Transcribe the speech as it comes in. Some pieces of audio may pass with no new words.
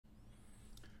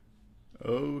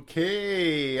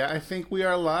Okay, I think we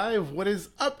are live. What is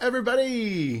up,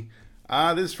 everybody?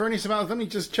 This is Ferny Ceballos. Let me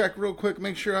just check real quick,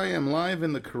 make sure I am live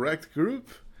in the correct group.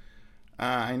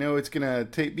 I know it's going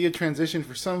to be a transition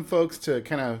for some folks to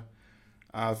kind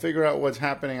of figure out what's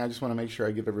happening. I just want to make sure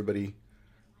I give everybody...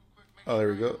 Oh,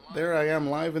 there we go. There I am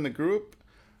live in the group.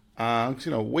 I'm just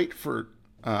going to wait for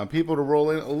people to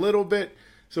roll in a little bit.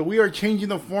 So we are changing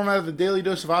the format of the Daily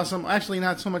Dose of Awesome. Actually,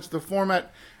 not so much the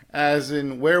format as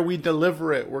in where we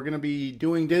deliver it. We're going to be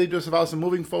doing Daily Dose of Awesome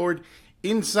moving forward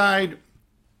inside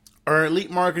our Elite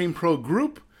Marketing Pro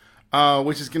group,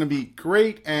 which is going to be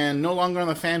great and no longer on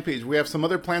the fan page. We have some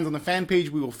other plans on the fan page.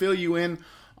 We will fill you in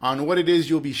on what it is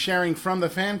you'll be sharing from the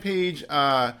fan page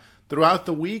throughout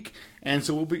the week. And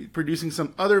so we'll be producing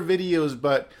some other videos,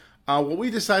 but what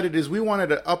we decided is we wanted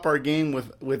to up our game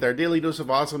with our Daily Dose of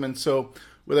Awesome. And so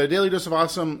with our Daily Dose of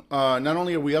Awesome, not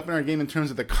only are we upping our game in terms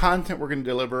of the content we're going to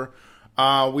deliver,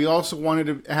 we also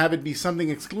wanted to have it be something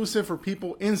exclusive for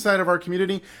people inside of our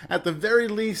community. At the very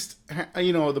least,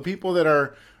 the people that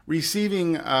are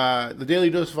receiving the Daily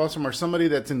Dose of Awesome are somebody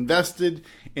that's invested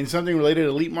in something related to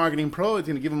Elite Marketing Pro. It's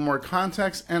going to give them more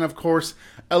context and, of course,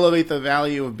 elevate the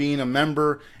value of being a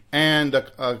member and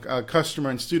a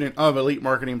customer and student of Elite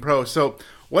Marketing Pro. So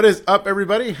what is up,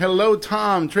 everybody? Hello,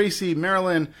 Tom, Tracy,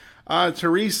 Marilyn,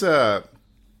 Teresa.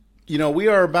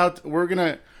 We're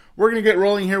gonna get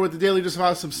rolling here with the Daily Dose of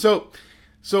Awesome. So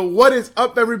what is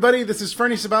up, everybody? This is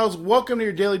Ferny Ceballos. Welcome to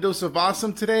your Daily Dose of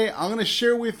Awesome. Today, I'm gonna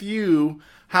share with you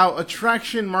how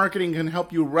attraction marketing can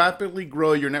help you rapidly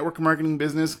grow your network marketing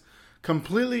business,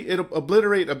 completely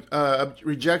obliterate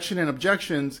rejection and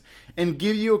objections, and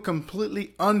give you a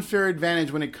completely unfair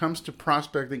advantage when it comes to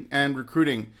prospecting and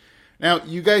recruiting. Now,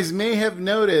 you guys may have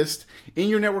noticed in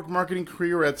your network marketing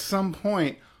career at some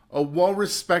point, a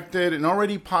well-respected and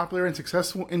already popular and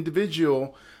successful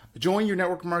individual join your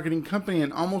network marketing company,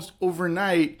 and almost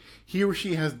overnight, he or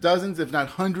she has dozens, if not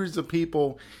hundreds of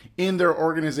people in their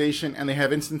organization, and they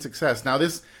have instant success. Now,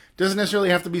 this doesn't necessarily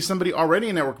have to be somebody already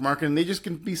in network marketing. They just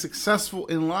can be successful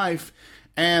in life,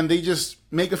 and they just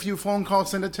make a few phone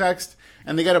calls, send a text,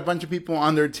 and they got a bunch of people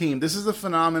on their team. This is a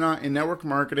phenomenon in network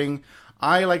marketing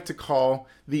I like to call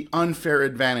the unfair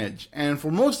advantage. And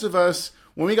for most of us,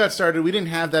 when we got started, we didn't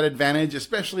have that advantage,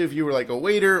 especially if you were like a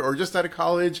waiter or just out of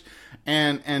college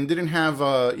and didn't have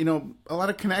a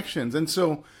lot of connections. And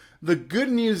so the good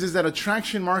news is that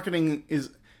attraction marketing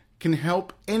can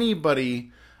help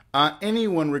anybody,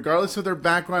 anyone, regardless of their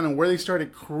background and where they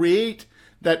started, create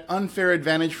that unfair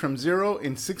advantage from zero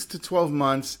in 6 to 12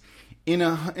 months in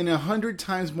a 100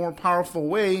 times more powerful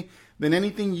way than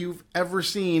anything you've ever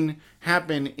seen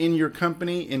happen in your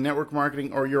company, in network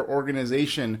marketing, or your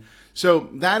organization. So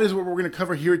that is what we're going to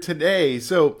cover here today.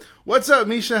 So what's up,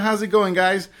 Misha? How's it going,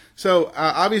 guys? So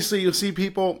obviously you'll see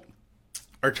people,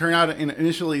 our turnout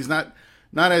initially is not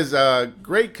as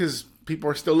great because people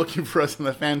are still looking for us on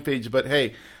the fan page. But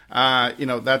hey,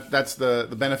 that's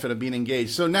the benefit of being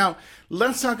engaged. So now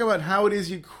let's talk about how it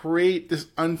is you create this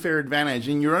unfair advantage.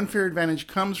 And your unfair advantage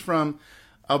comes from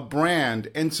a brand.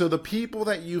 And so the people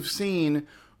that you've seen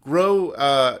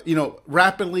grow,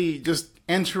 rapidly just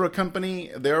enter a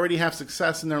company, they already have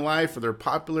success in their life, or they're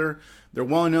popular, they're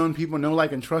well-known, people know,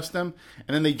 like, and trust them.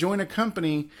 And then they join a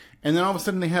company, and then all of a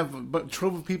sudden they have a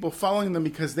trove of people following them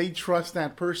because they trust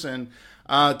that person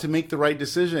to make the right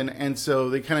decision. And so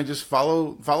they kind of just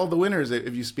follow the winners,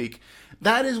 if you speak.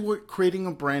 That is what creating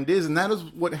a brand is, and that is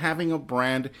what having a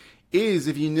brand is.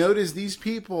 If you notice, these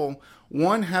people,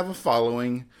 one, have a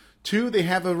following. Two, they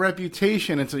have a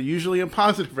reputation. It's usually a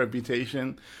positive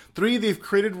reputation. Three, they've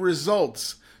created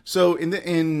results. So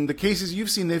in the cases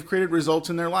you've seen, they've created results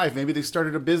in their life. Maybe they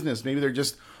started a business. Maybe they're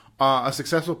just a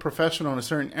successful professional in a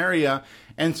certain area.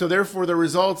 And so therefore the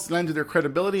results lend to their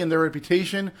credibility and their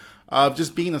reputation of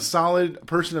just being a solid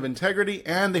person of integrity,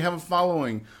 and they have a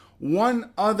following.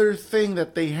 One other thing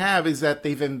that they have is that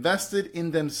they've invested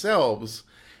in themselves,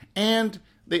 and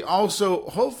they also,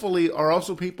 hopefully, are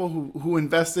also people who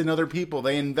invest in other people.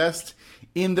 They invest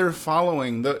in their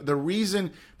following. The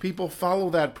reason people follow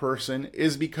that person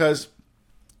is because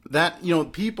that,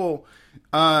 people,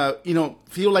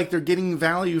 feel like they're getting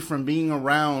value from being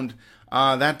around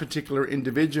that particular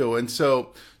individual. And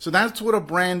so that's what a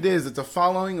brand is. It's a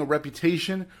following, a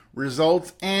reputation,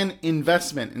 results, and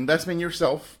investment. Investment in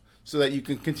yourself so that you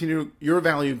can continue, your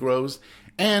value grows,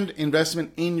 and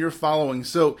investment in your following.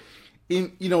 So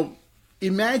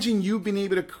imagine you being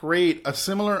able to create a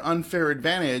similar unfair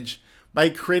advantage by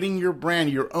creating your brand,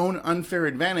 your own unfair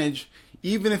advantage,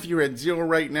 even if you're at zero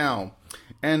right now.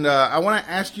 And I want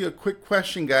to ask you a quick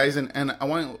question, guys, and I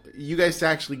want you guys to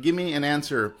actually give me an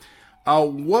answer.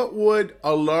 What would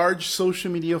a large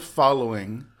social media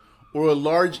following or a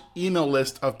large email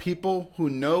list of people who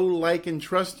know, like, and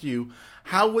trust you,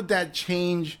 how would that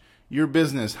change your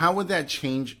business? How would that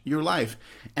change your life?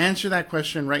 Answer that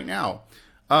question right now.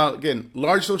 Again,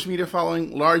 large social media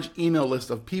following, large email list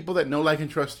of people that know, like, and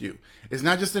trust you. It's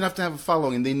not just enough to have a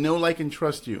following. They know, like, and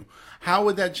trust you. How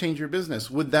would that change your business?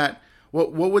 What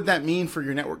would that mean for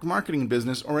your network marketing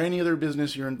business or any other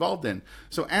business you're involved in?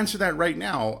 So answer that right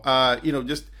now.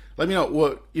 Just let me know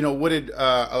would it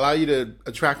allow you to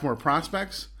attract more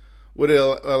prospects? Would it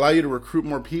allow you to recruit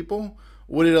more people?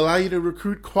 Would it allow you to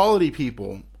recruit quality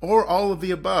people, or all of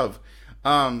the above?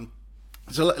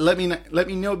 So let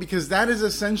me know, because that is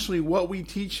essentially what we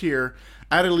teach here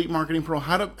at Elite Marketing Pro,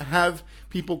 how to have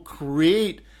people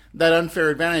create that unfair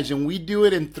advantage. And we do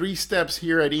it in 3 steps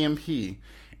here at EMP.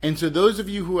 And so those of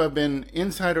you who have been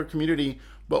inside our community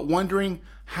but wondering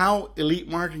how Elite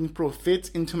Marketing Pro fits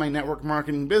into my network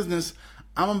marketing business,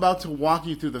 I'm about to walk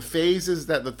you through the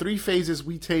 3 phases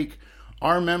we take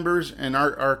our members and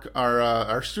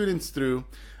our students through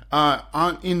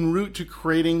en route to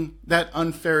creating that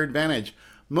unfair advantage.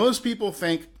 Most people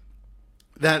think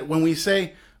that when we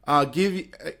say help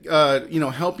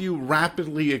you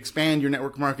rapidly expand your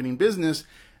network marketing business,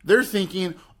 they're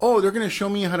thinking, oh, they're going to show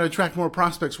me how to attract more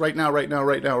prospects right now.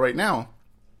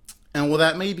 And while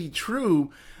that may be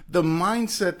true, the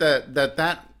mindset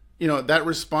that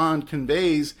respond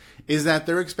conveys is that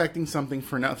they're expecting something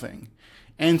for nothing.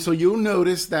 And so you'll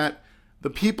notice that the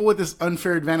people with this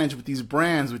unfair advantage, with these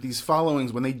brands, with these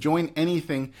followings, when they join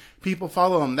anything, people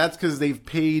follow them. That's because they've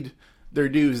paid their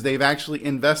dues. They've actually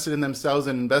invested in themselves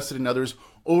and invested in others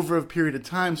over a period of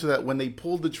time, so that when they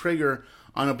pulled the trigger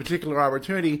on a particular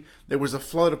opportunity, there was a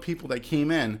flood of people that came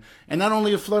in. And not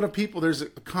only a flood of people, there's a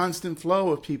constant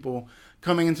flow of people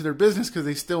coming into their business because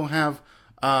they still have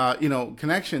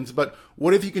connections. But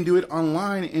what if you can do it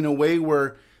online in a way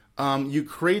where you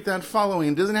create that following?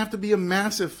 It doesn't have to be a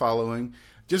massive following,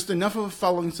 just enough of a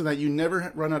following so that you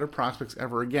never run out of prospects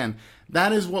ever again.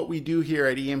 That is what we do here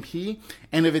at EMP.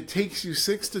 And if it takes you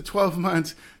 6 to 12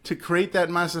 months to create that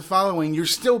massive following, you're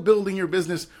still building your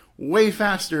business way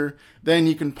faster than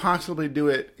you can possibly do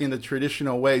it in the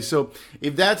traditional way. So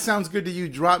if that sounds good to you,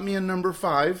 drop me a number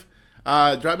 5.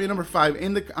 Drop me a number 5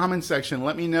 in the comment section.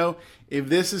 Let me know if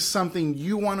this is something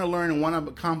you want to learn and want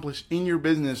to accomplish in your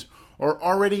business, or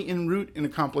already en route in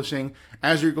accomplishing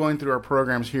as you're going through our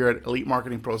programs here at Elite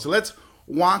Marketing Pro. So let's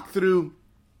walk through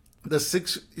the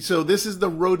 6. So this is the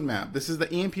roadmap. This is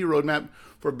the EMP roadmap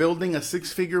for building a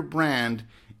 6-figure brand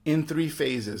in 3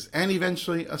 phases, and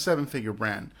eventually a 7-figure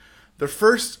brand. The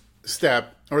first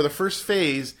step, or the first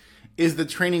phase, is the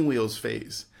training wheels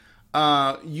phase.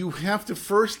 You have to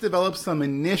first develop some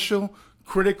initial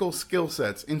critical skill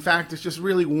sets. In fact, it's just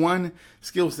really one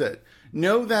skill set.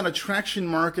 Know that attraction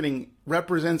marketing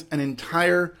represents an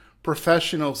entire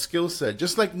professional skill set,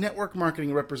 just like network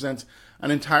marketing represents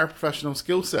an entire professional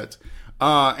skill set.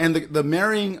 And the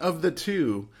marrying of the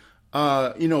two,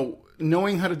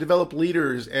 knowing how to develop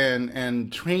leaders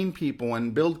and train people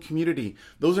and build community,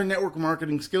 those are network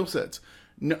marketing skill sets.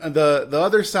 The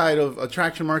other side of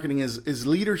attraction marketing is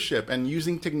leadership and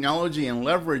using technology and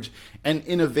leverage and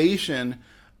innovation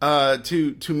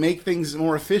to make things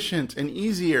more efficient and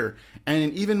easier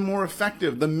and even more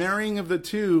effective. The marrying of the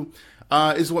two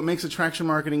is what makes attraction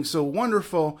marketing so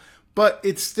wonderful, but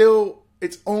it's still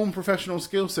its own professional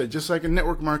skill set, just like a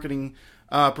network marketing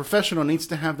professional needs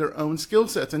to have their own skill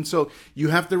sets. And so you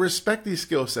have to respect these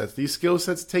skill sets. These skill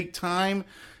sets take time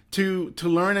to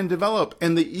learn and develop.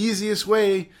 And the easiest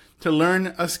way to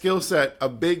learn a skill set, a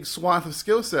big swath of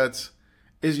skill sets,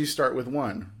 is you start with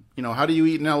one. How do you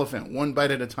eat an elephant? One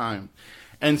bite at a time.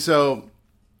 And so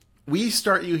we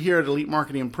start you here at Elite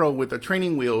Marketing Pro with the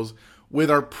training wheels,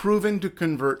 with our proven to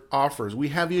convert offers. We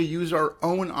have you use our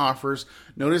own offers.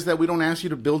 Notice that we don't ask you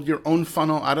to build your own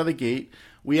funnel out of the gate.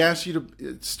 We ask you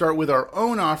to start with our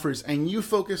own offers, and you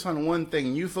focus on one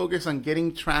thing. You focus on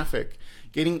getting traffic,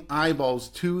 getting eyeballs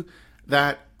to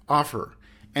that offer.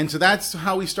 And so that's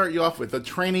how we start you off with the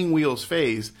training wheels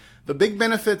phase. The big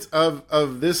benefits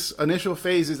of this initial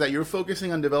phase is that you're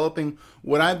focusing on developing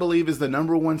what I believe is the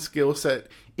number one skill set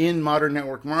in modern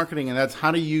network marketing, and that's how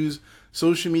to use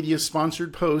social media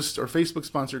sponsored posts or Facebook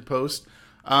sponsored posts,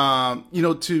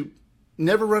 to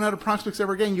never run out of prospects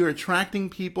ever again. You're attracting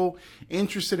people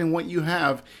interested in what you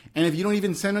have. And if you don't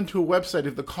even send them to a website,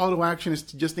 if the call to action is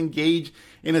to just engage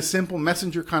in a simple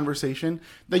messenger conversation,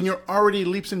 then you're already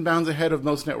leaps and bounds ahead of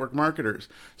most network marketers.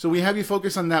 So we have you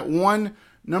focus on that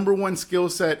number one skill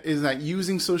set, is that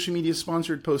using social media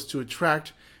sponsored posts to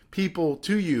attract people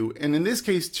to you. And in this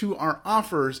case, to our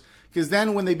offers, because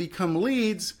then when they become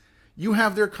leads, you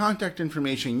have their contact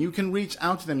information. You can reach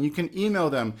out to them. You can email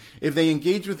them. If they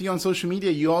engage with you on social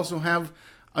media, you also have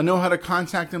know how to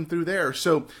contact them through there.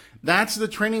 So that's the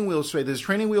training wheels phase. This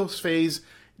training wheels phase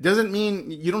doesn't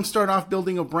mean you don't start off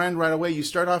building a brand right away. You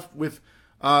start off with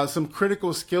some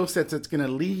critical skill sets that's going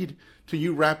to lead to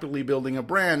you rapidly building a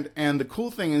brand. And the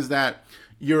cool thing is that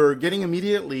you're getting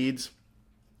immediate leads.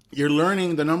 You're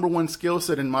learning the number one skill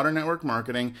set in modern network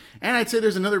marketing. And I'd say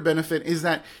there's another benefit is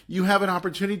that you have an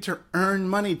opportunity to earn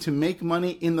money, to make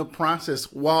money in the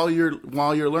process while you're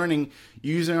learning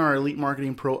using our Elite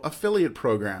Marketing Pro affiliate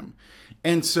program.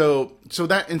 And so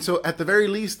at the very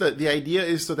least, the idea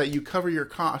is so that you cover your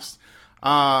costs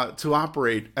to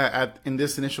operate in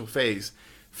this initial phase.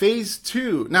 Phase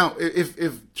 2. Now, if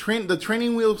the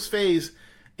training wheels phase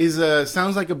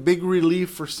sounds like a big relief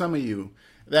for some of you,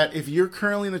 that if you're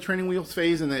currently in the training wheels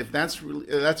phase, and if that's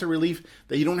a relief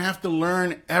that you don't have to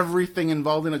learn everything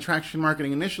involved in attraction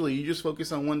marketing initially, you just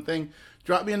focus on one thing,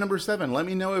 drop me a number 7. Let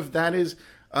me know if that is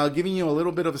giving you a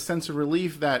little bit of a sense of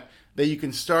relief that you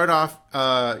can start off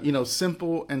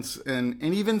simple and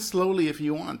even slowly if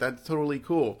you want. That's totally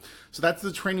cool. So that's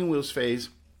the training wheels phase.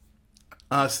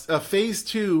 Phase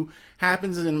 2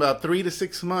 happens in about 3 to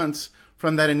 6 months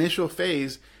from that initial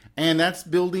phase. And that's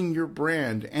building your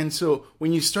brand. And so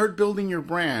when you start building your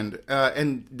brand,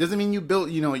 and doesn't mean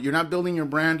you're not building your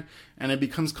brand and it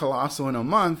becomes colossal in a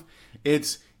month.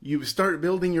 It's you start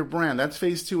building your brand. That's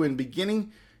phase 2. In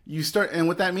beginning, and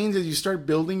what that means is you start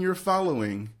building your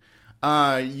following.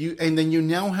 And then you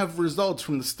now have results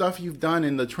from the stuff you've done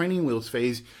in the training wheels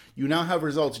phase. You now have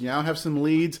results. You now have some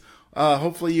leads.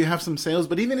 Hopefully you have some sales,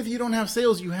 but even if you don't have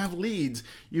sales, you have leads.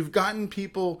 You've gotten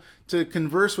people to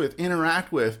converse with,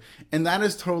 interact with, and that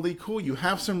is totally cool. You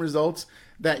have some results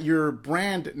that your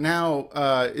brand now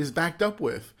is backed up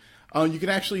with. You can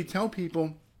actually tell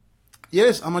people,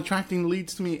 yes, I'm attracting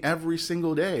leads to me every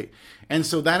single day. And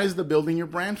so that is the building your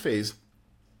brand phase.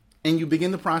 And you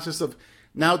begin the process of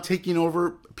now taking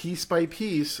over piece by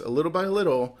piece, a little by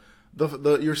little,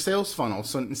 your sales funnel.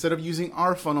 So instead of using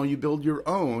our funnel, you build your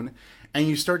own, and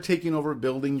you start taking over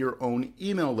building your own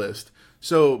email list.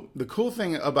 So the cool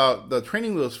thing about the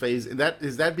training wheels phase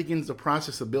that begins the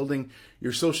process of building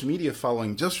your social media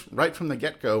following just right from the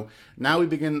get-go. Now we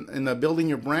begin in the building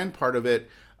your brand part of it.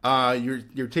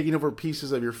 You're taking over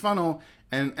pieces of your funnel,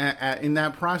 and in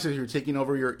that process, you're taking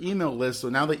over your email list. So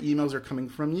now the emails are coming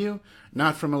from you,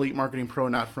 not from Elite Marketing Pro,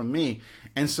 not from me.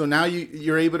 And so now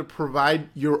you're able to provide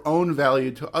your own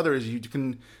value to others. You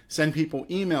can send people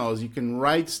emails. You can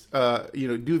write,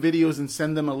 do videos and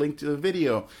send them a link to the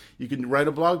video. You can write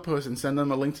a blog post and send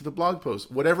them a link to the blog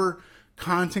post. Whatever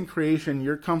content creation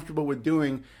you're comfortable with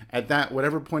doing at that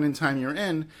whatever point in time you're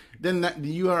in, then that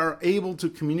you are able to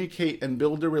communicate and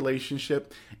build a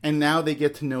relationship, and now they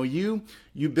get to know you.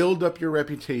 You build up your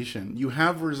reputation. You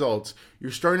have results.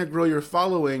 You're starting to grow your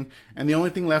following, and the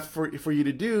only thing left for you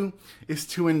to do is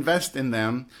to invest in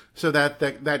them so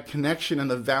that connection and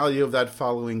the value of that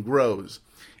following grows.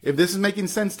 If this is making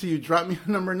sense to you, drop me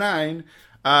a number 9.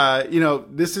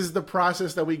 This is the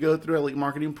process that we go through at Elite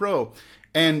Marketing Pro.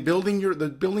 And building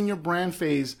your brand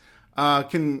phase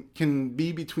can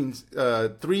be between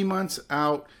 3 months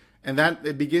out, and that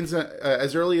it begins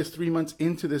as early as 3 months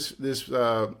into this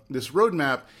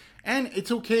roadmap. And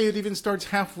it's okay if it even starts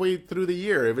halfway through the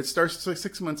year. If it starts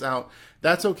 6 months out,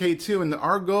 that's okay too. And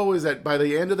our goal is that by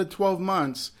the end of the 12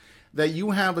 months, that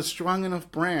you have a strong enough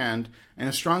brand and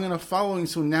a strong enough following,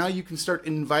 so now you can start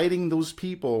inviting those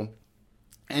people.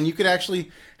 And you could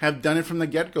actually have done it from the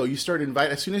get-go. You start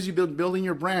as soon as you building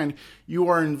your brand, you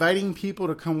are inviting people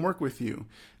to come work with you.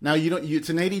 Now it's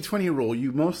an 80-20 rule.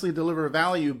 You mostly deliver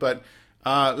value, but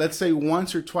let's say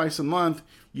once or twice a month,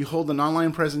 you hold an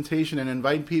online presentation and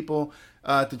invite people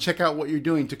to check out what you're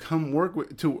doing, to come work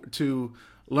with, to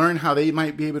learn how they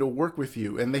might be able to work with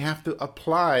you, and they have to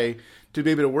apply to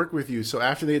be able to work with you. So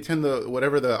after they attend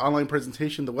the online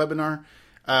presentation, the webinar,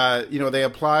 they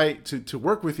apply to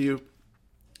work with you.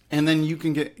 And then you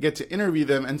can get to interview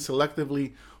them and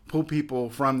selectively pull people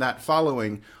from that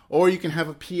following. Or you can have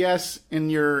a PS in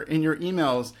your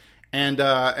emails and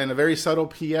a very subtle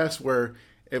PS where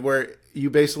you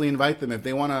basically invite them. If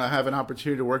they want to have an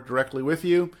opportunity to work directly with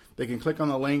you, they can click on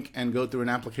the link and go through an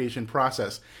application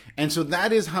process. And so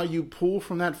that is how you pull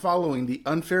from that following. The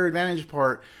unfair advantage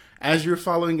part, as your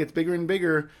following gets bigger and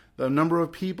bigger, the number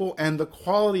of people and the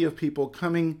quality of people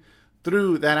coming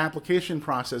through that application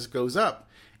process goes up.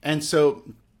 And so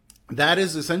that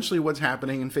is essentially what's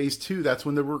happening in phase 2. That's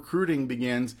when the recruiting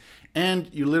begins, and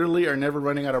you literally are never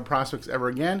running out of prospects ever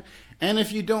again. And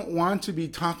if you don't want to be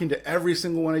talking to every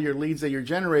single one of your leads that you're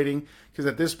generating, because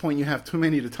at this point you have too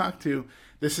many to talk to,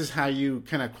 this is how you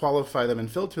kind of qualify them and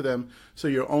filter them, so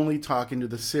you're only talking to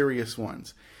the serious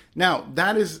ones. Now,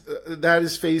 that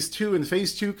is phase 2, and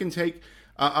phase 2 can take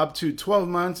up to 12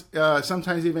 months,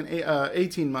 sometimes even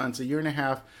 18 months, a year and a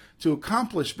half, to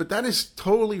accomplish. But that is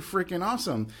totally freaking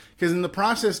awesome, because in the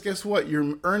process, guess what?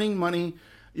 You're earning money.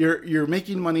 You're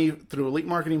making money through Elite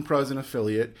Marketing Pro as an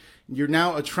affiliate. You're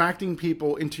now attracting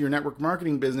people into your network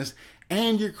marketing business,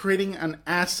 and you're creating an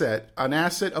asset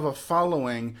of a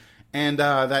following, and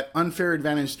that unfair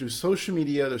advantage through social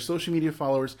media, their social media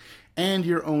followers, and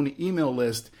your own email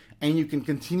list. And you can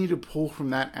continue to pull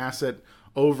from that asset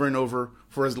over and over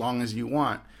for as long as you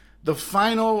want. The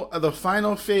final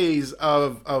phase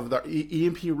of the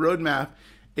EMP roadmap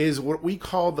is what we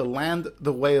call the land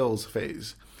the whales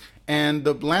phase. And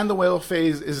the land the whale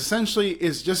phase is essentially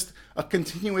just a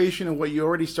continuation of what you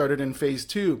already started in phase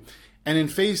 2. And in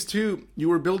phase 2, you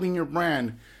were building your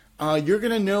brand. You're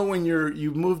going to know when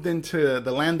you've moved into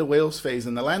the land the whales phase.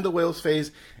 And the land the whales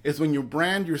phase is when your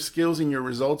brand, your skills, and your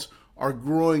results are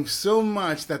growing so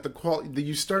much that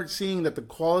you start seeing that the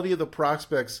quality of the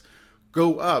prospects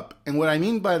go up. And what I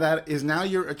mean by that is now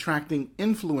you're attracting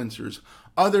influencers.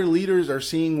 Other leaders are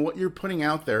seeing what you're putting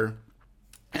out there,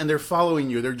 and they're following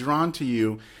you. They're drawn to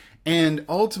you. And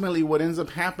ultimately what ends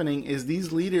up happening is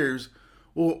these leaders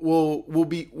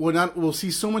will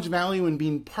see so much value in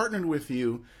being partnered with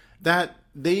you that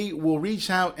they will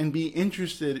reach out and be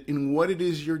interested in what it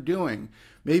is you're doing.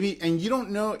 Maybe, and you don't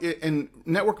know, and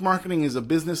network marketing is a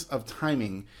business of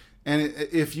timing. And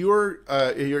if you're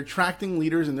attracting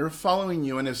leaders and they're following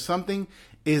you, and if something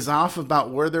is off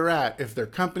about where they're at, if their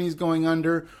company's going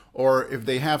under, or if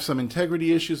they have some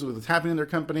integrity issues with what's happening in their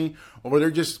company, or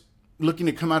they're just looking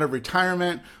to come out of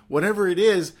retirement, whatever it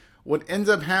is, what ends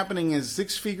up happening is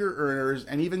 6-figure earners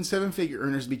and even 7-figure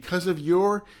earners, because of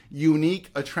your unique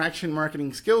attraction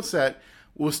marketing skill set,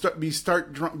 will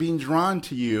start being drawn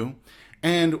to you,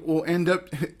 and will end up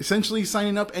essentially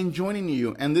signing up and joining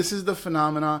you. And this is the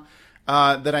phenomena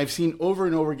that I've seen over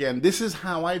and over again. This is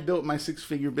how I built my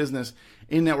 6-figure business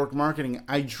in network marketing.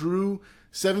 I drew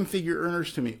 7-figure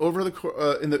earners to me over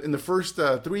in the first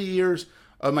 3 years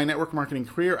of my network marketing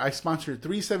career. I sponsored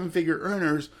 3 7-figure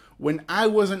earners when I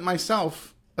wasn't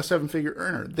myself a 7-figure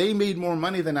earner. They made more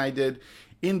money than I did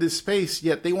in this space,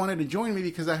 yet they wanted to join me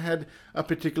because I had a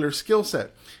particular skill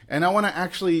set. And I want to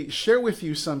actually share with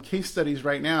you some case studies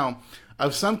right now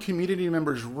of some community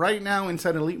members right now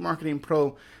inside Elite Marketing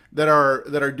Pro that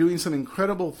are doing some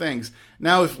incredible things.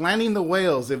 Now, if landing the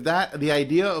whales, the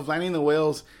idea of landing the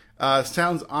whales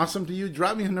sounds awesome to you,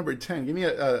 drop me a number 10. Give me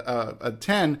a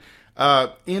 10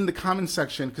 in the comments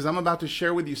section, because I'm about to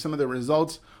share with you some of the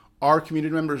results our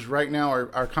community members right now are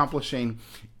accomplishing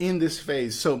in this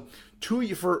phase. So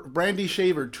for Brandy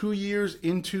Shaver, 2 years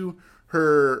into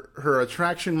her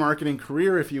attraction marketing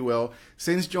career, if you will,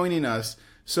 since joining us.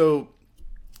 So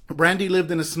Brandy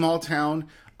lived in a small town.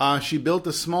 She built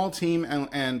a small team,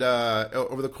 and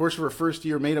over the course of her first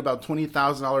year made about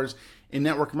 $20,000 in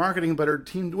network marketing, but her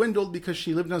team dwindled because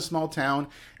she lived in a small town,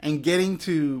 and getting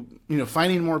to,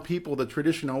 finding more people the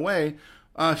traditional way,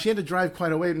 she had to drive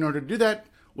quite a way in order to do that.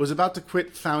 Was about to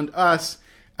quit, found us,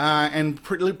 and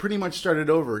pretty much started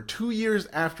over. 2 years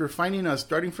after finding us,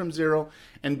 starting from zero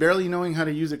and barely knowing how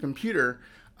to use a computer,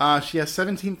 she has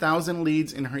 17,000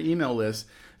 leads in her email list,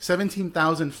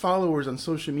 17,000 followers on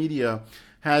social media,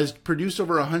 has produced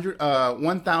over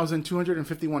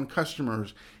 1,251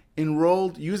 customers,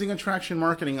 enrolled using attraction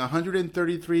marketing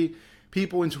 133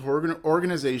 people into her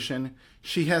organization.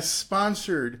 She has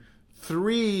sponsored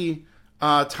 3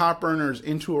 top earners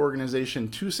into her organization,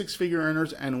 2 6-figure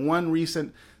earners and 1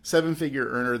 recent 7-figure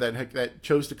earner that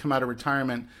chose to come out of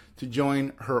retirement to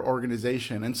join her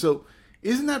organization. And so,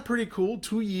 isn't that pretty cool?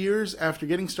 2 years after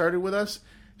getting started with us,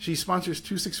 she sponsors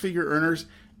 2 6-figure earners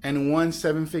and 1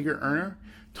 7-figure earner.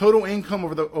 Total income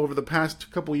over the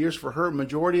past couple years for her,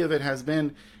 majority of it has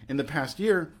been in the past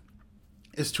year,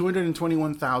 is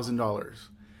 $221,000.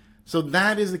 So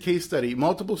that is the case study.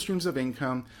 Multiple streams of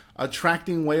income,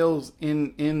 attracting whales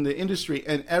in the industry,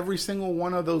 and every single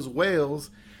one of those whales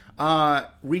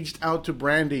reached out to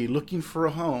Brandy looking for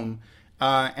a home,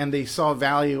 and they saw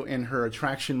value in her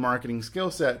attraction marketing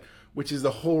skill set, which is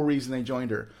the whole reason they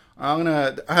joined her.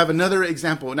 I have another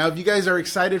example. Now, if you guys are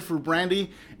excited for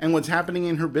Brandy and what's happening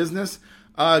in her business,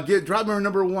 Drop her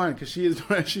number one because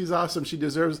she's awesome. She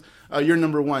deserves your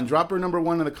number one. Drop her number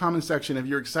one in the comment section if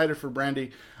you're excited for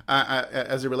Brandy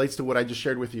as it relates to what I just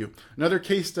shared with you. Another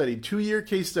case study, 2-year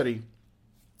case study.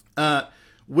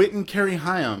 Whit and Carrie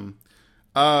Hyam,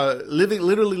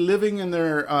 literally living in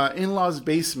their in-laws'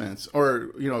 basements,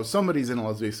 or somebody's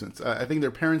in-laws' basements. I think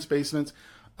their parents' basements.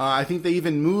 I think they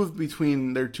even moved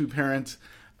between their two parents.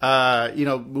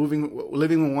 Living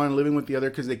with one, living with the other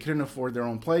because they couldn't afford their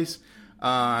own place.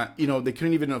 They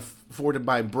couldn't even afford to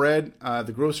buy bread at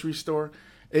the grocery store.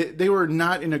 They were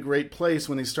not in a great place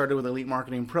when they started with Elite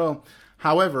Marketing Pro.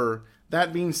 However,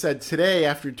 that being said, today,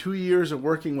 after 2 years of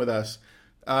working with us,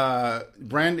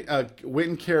 Whit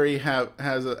and Carrie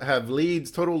have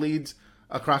leads, total leads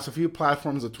across a few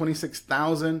platforms of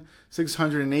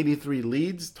 26,683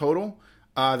 leads total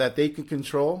that they can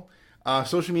control.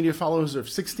 Social media followers of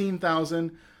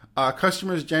 16,000.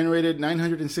 Customers generated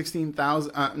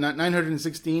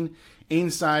 916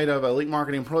 inside of Elite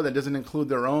Marketing Pro. That doesn't include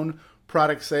their own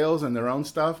product sales and their own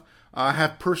stuff.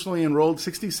 Have personally enrolled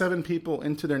 67 people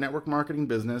into their network marketing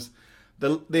business.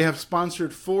 They have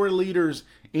sponsored 4 leaders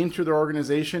into their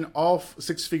organization, all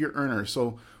 6-figure earners.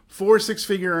 So 4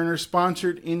 6-figure earners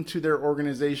sponsored into their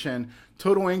organization.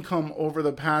 Total income over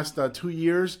the past 2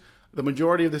 years, the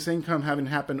majority of this income having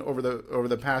happened over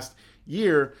the past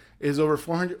year, is over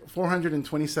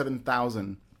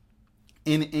 $427,000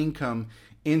 in income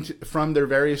from their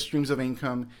various streams of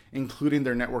income, including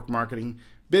their network marketing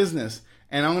business.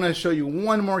 And I'm going to show you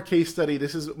one more case study.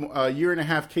 This is a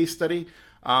 1.5-year case study.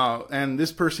 And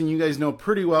this person you guys know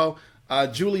pretty well,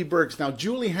 Julie Burks. Now,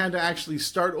 Julie had to actually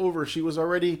start over. She was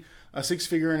already a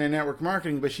 6-figure in network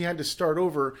marketing, but she had to start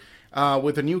over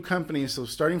with a new company, so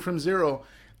starting from zero.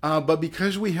 But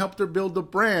because we helped her build the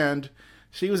brand,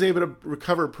 she was able to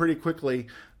recover pretty quickly.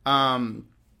 And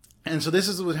so this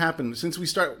is what happened.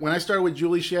 When I started with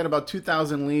Julie, she had about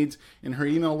 2,000 leads in her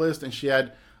email list, and she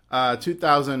had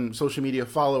 2,000 social media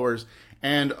followers.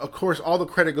 And of course, all the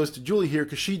credit goes to Julie here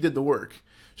because she did the work.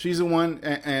 She's the one,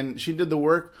 and she did the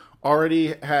work.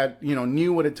 Already had,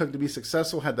 knew what it took to be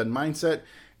successful, had that mindset,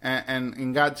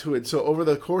 and got to it. So over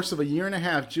the course of a 1.5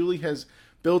 years, Julie has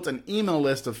built an email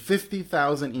list of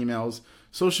 50,000 emails,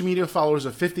 social media followers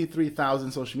of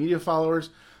 53,000 social media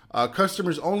followers,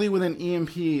 customers only within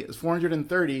EMP is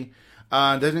 430.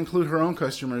 Doesn't include her own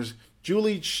customers.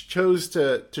 Julie chose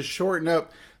to shorten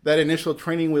up that initial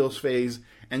training wheels phase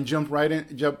and jump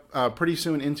pretty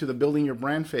soon into the building your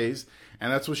brand phase,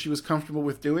 and that's what she was comfortable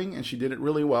with doing, and she did it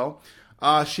really well.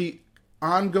 She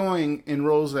ongoing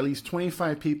enrolls at least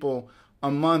 25 people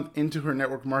a month into her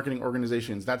network marketing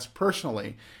organizations. That's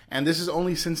personally, and this is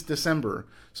only since December.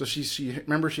 So she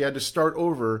remember she had to start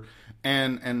over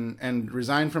and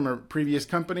resign from her previous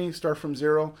company, start from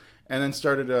zero, and then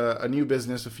started a new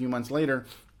business a few months later.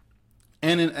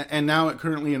 And now it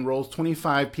currently enrolls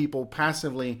 25 people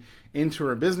passively into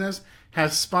her business,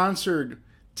 has sponsored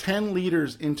 10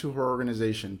 leaders into her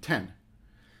organization, 10.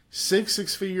 6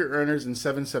 6-figure earners and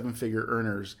 7 7-figure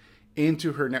earners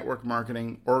into her network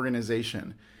marketing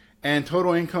organization. And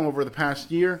total income over the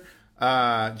past year,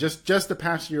 just the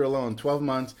past year alone, 12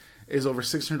 months, is over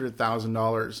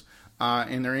 $600,000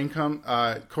 in their income.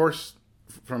 Of course,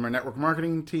 from her network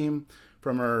marketing team,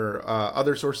 from her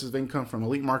other sources of income, from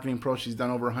Elite Marketing Pro, she's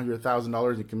done over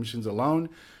 $100,000 in commissions alone.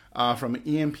 From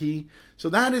EMP. So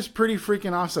that is pretty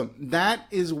freaking awesome. That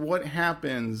is what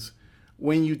happens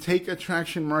when you take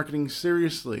attraction marketing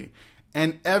seriously.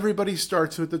 And everybody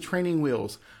starts with the training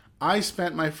wheels. I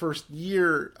spent my first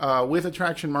year with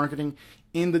attraction marketing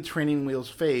in the training wheels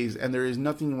phase, and there is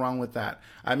nothing wrong with that.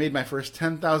 I made my first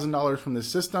 $10,000 from the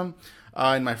system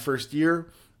in my first year,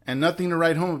 and nothing to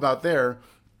write home about there.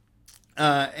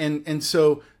 And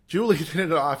so Julie did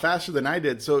it a lot faster than I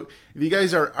did. So if you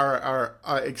guys are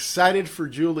excited for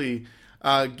Julie,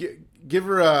 give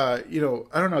her I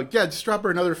don't know, just drop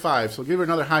her another 5. So give her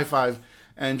another high five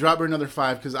and drop her another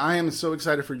 5, because I am so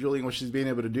excited for Julie and what she's been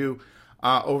able to do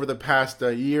over the past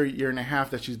year and a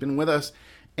half that she's been with us.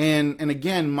 And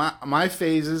again, my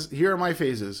phases, here are my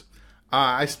phases.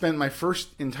 I spent my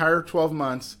first entire 12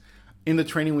 months in the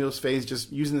training wheels phase,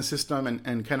 just using the system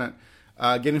and kind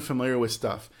of getting familiar with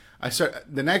stuff.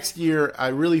 The next year, I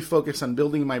really focused on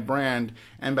building my brand,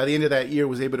 and by the end of that year,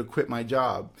 was able to quit my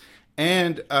job.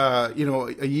 And a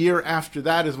year after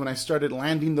that is when I started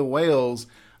landing the whales.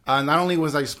 Not only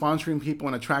was I sponsoring people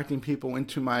and attracting people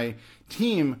into my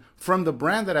team from the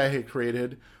brand that I had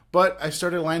created, but I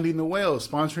started landing the whales,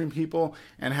 sponsoring people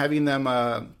and having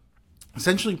them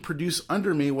essentially produce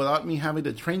under me without me having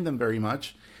to train them very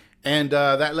much. And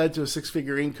that led to a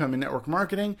 6-figure income in network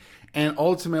marketing and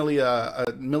ultimately a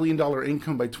 $1 million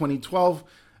income by 2012.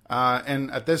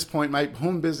 And at this point, my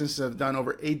home businesses have done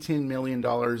over $18 million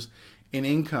in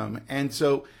income. And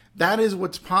so that is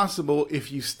what's possible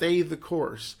if you stay the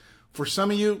course. For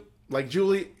some of you, like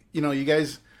Julie, you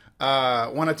guys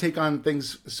want to take on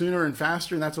things sooner and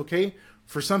faster, and that's okay.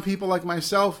 For some people like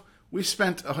myself, we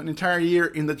spent an entire year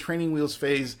in the training wheels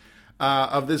phase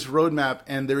of this roadmap,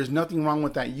 and there is nothing wrong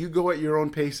with that. You go at your own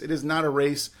pace. It is not a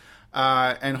race.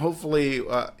 And hopefully,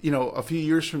 a few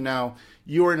years from now,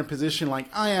 you are in a position like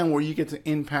I am where you get to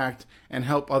impact and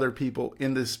help other people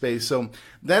in this space. So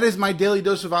that is my daily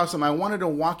dose of awesome. I wanted to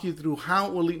walk you through how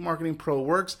Elite Marketing Pro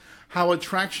works, how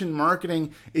attraction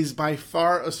marketing is by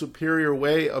far a superior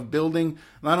way of building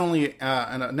not only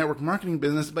a network marketing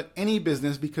business, but any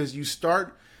business, because you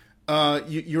start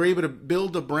you're able to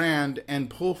build a brand and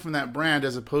pull from that brand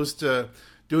as opposed to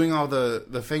doing all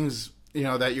the things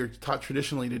that you're taught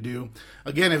traditionally to do.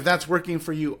 Again, if that's working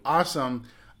for you, awesome.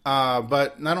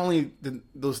 But not only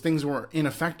those things were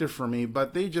ineffective for me,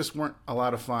 but they just weren't a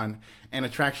lot of fun. And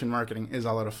attraction marketing is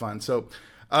a lot of fun. So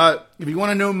if you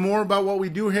want to know more about what we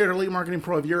do here at Elite Marketing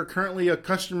Pro, if you're currently a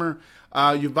customer,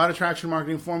 you've bought Attraction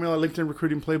Marketing Formula, LinkedIn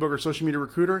Recruiting Playbook, or Social Media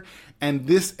Recruiter, and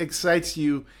this excites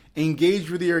you, engage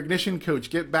with your Ignition coach.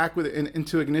 Get back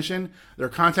into Ignition. Their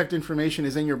contact information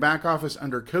is in your back office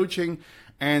under coaching,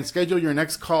 and schedule your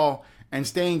next call and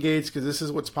stay engaged, because this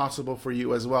is what's possible for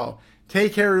you as well.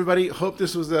 Take care, everybody. Hope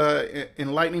this was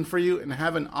enlightening for you, and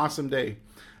have an awesome day.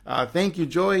 Thank you,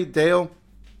 Joy, Dale,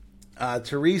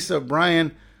 Teresa,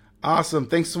 Brian. Awesome.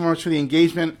 Thanks so much for the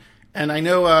engagement. And I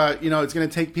know, it's going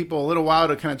to take people a little while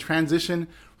to kind of transition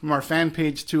from our fan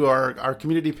page to our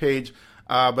community page.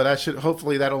 But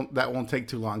hopefully that won't take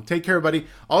too long. Take care, everybody.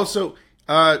 Also,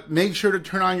 make sure to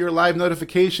turn on your live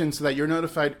notifications so that you're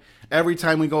notified every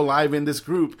time we go live in this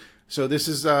group. So this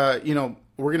is,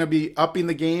 we're going to be upping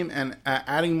the game and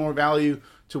adding more value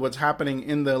to what's happening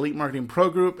in the Elite Marketing Pro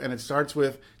group. And it starts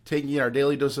with taking our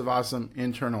daily dose of awesome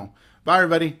internal. Bye,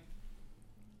 everybody.